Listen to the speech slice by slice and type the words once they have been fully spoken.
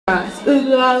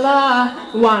ooh la la,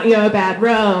 want your bad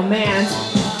romance.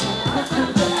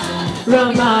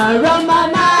 Roma, Roma,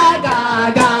 my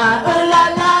gaga, ooh la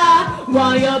la,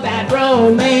 want your bad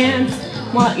romance.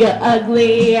 Want your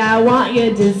ugly, I want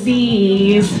your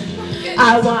disease.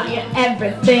 I want your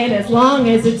everything as long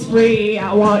as it's free.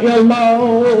 I want your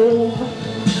love.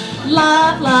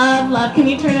 Love, love, love. Can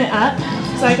you turn it up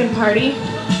so I can party?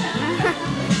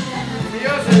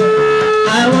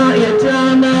 I want your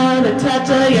drama, the touch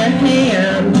of your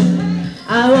hand.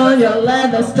 I want your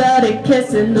leather studded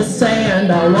kiss in the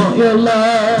sand. I want your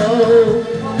love.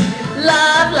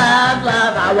 Love, love,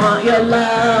 love. I want your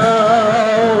love.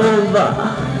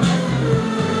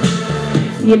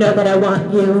 You know that I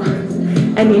want you,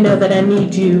 and you know that I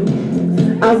need you.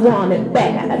 I want it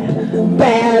bad,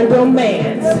 bad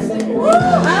romance.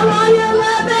 I want your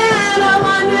love and I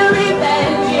want your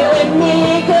revenge. You and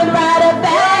me could write a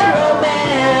bad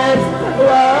romance.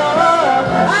 Whoa.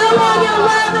 I want your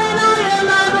love and all your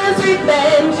lovers'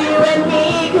 revenge. You and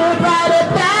me could write a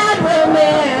bad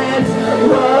romance.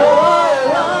 Whoa.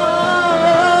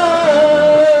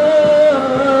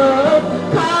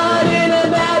 Caught in a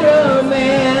bad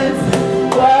romance.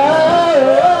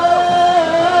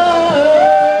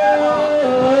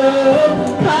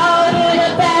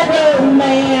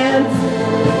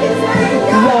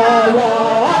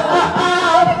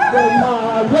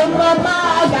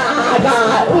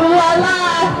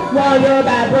 Want your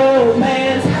bad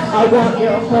romance. I want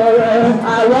your horror.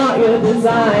 I want your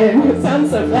design. It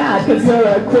sounds so bad because you're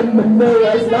a criminal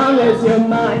as long as you're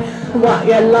mine. I want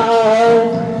your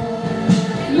love.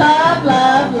 Love,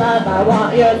 love, love. I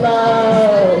want your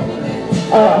love.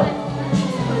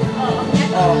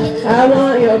 I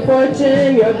want your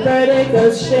fortune, your verdict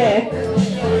of shit.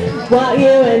 Want you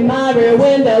in my rear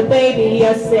window, baby,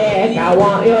 you're sick. I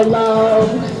want your love.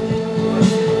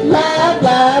 Love,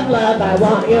 love, love, I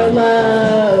want your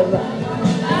love.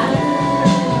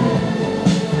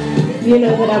 You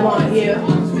know that I want you,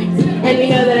 and you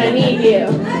know that I need you.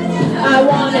 I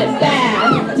want it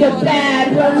bad, your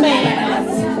bad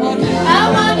romance.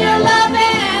 I want your love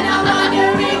and I want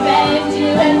your revenge.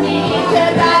 You and me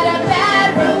could write a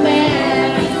bad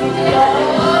romance.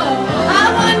 Oh, I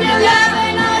want your love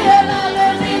and all your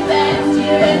lovers' revenge.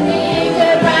 You and me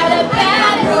could write a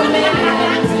bad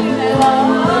romance.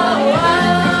 Oh.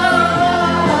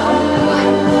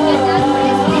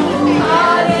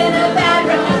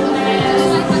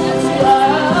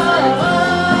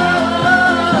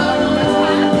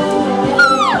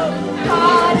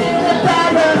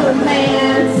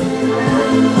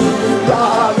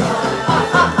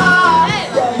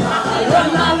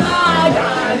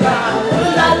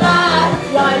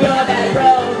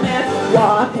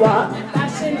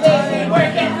 Fashion baby,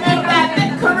 work it, move that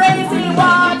bit crazy,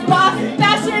 walk, walk.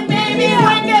 Fashion baby,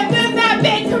 work it, move that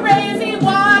bit crazy,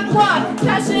 walk, walk.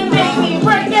 Fashion baby,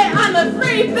 work it on the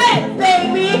free bit,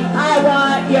 baby. I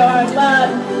want your love,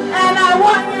 and I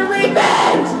want your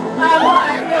revenge. I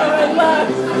want your love.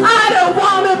 I don't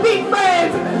want to be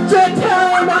friends. Je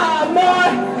t'aime amour,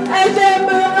 et j'aime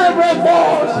le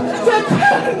revanche. Je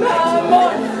t'aime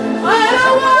amour. I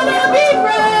don't want to be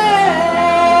friends.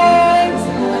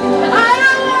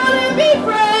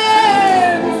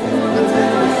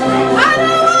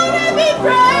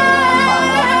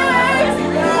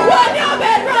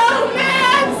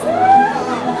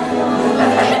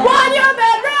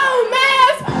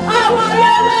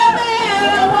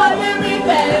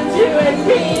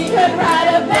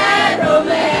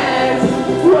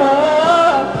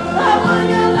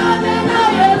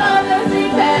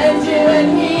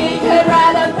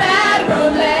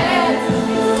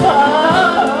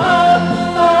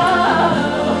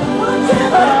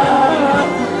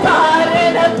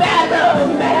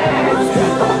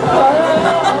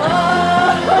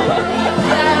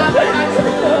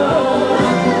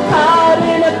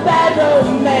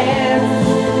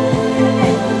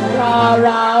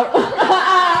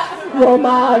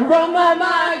 Roma, Roma,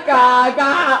 my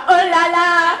gaga, oh la la,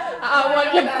 I want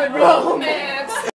your good romance.